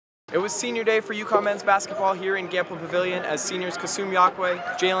It was senior day for UConn men's basketball here in Gampel Pavilion as seniors Kasum Yakwe,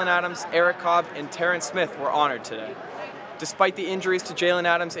 Jalen Adams, Eric Cobb, and Terrence Smith were honored today. Despite the injuries to Jalen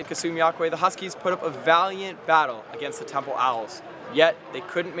Adams and Kasum Yakwe, the Huskies put up a valiant battle against the Temple Owls. Yet, they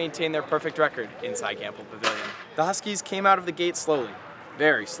couldn't maintain their perfect record inside Gampel Pavilion. The Huskies came out of the gate slowly,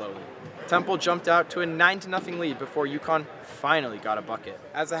 very slowly. Temple jumped out to a 9-0 lead before UConn finally got a bucket.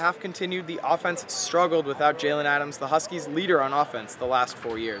 As the half continued, the offense struggled without Jalen Adams, the Huskies' leader on offense the last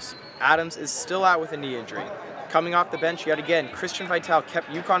 4 years. Adams is still out with a knee injury. Coming off the bench yet again, Christian Vital kept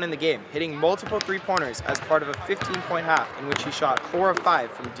UConn in the game, hitting multiple three-pointers as part of a 15-point half in which he shot 4 of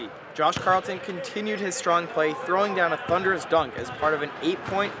 5 from deep. Josh Carlton continued his strong play, throwing down a thunderous dunk as part of an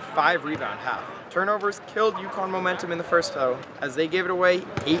 8-point, 5-rebound half. Turnovers killed UConn momentum in the first though, as they gave it away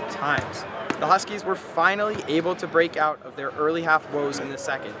 8 times. The Huskies were finally able to break out of their early half woes in the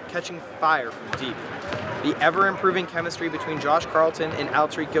second, catching fire from deep. The ever-improving chemistry between Josh Carlton and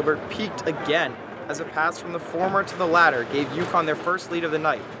Altrique Gilbert peaked again as a pass from the former to the latter gave UConn their first lead of the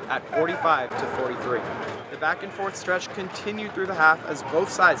night at 45-43. The back-and-forth stretch continued through the half as both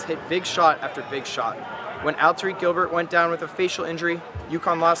sides hit big shot after big shot. When Altrique Gilbert went down with a facial injury,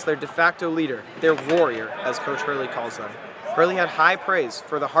 UConn lost their de facto leader, their warrior, as Coach Hurley calls them. Hurley had high praise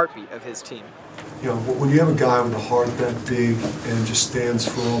for the heartbeat of his team. You know, when you have a guy with a heart that big and just stands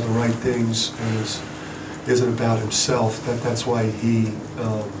for all the right things and isn't about himself, that's why he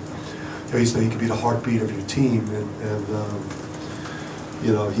can be the heartbeat of your team.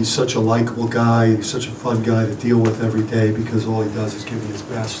 You know, he's such a likable guy, he's such a fun guy to deal with every day because all he does is give you his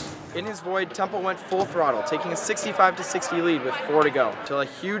best. In his void, Temple went full throttle, taking a 65-60 lead with 4 to go, till a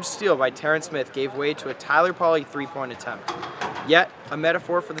huge steal by Terrence Smith gave way to a Tyler Pauly three-point attempt. Yet, a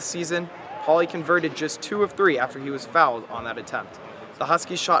metaphor for the season, Pauly converted just 2 of 3 after he was fouled on that attempt. The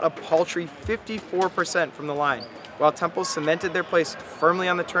Huskies shot a paltry 54% from the line, while Temple cemented their place firmly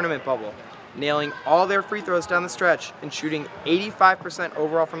on the tournament bubble, nailing all their free throws down the stretch and shooting 85%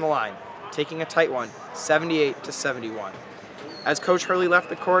 overall from the line, taking a tight one, 78-71. As Coach Hurley left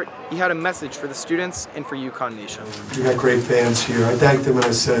the court, he had a message for the students and for UConn Nation. We got great fans here. I thanked them and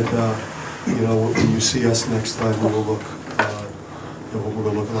I said, you know, when you see us next time, we will look, we're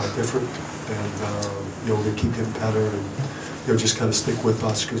going to look a lot different, and we're going to keep getting better, and just kind of stick with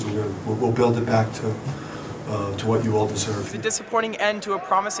us because we'll build it back to what you all deserve. It's a disappointing end to a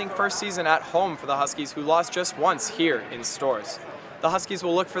promising first season at home for the Huskies, who lost just once here in Storrs. The Huskies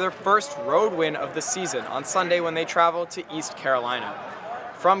will look for their first road win of the season on Sunday when they travel to East Carolina.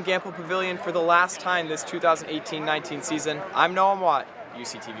 From Gampel Pavilion for the last time this 2018-19 season, I'm Noam,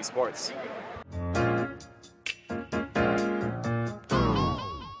 UCTV Sports.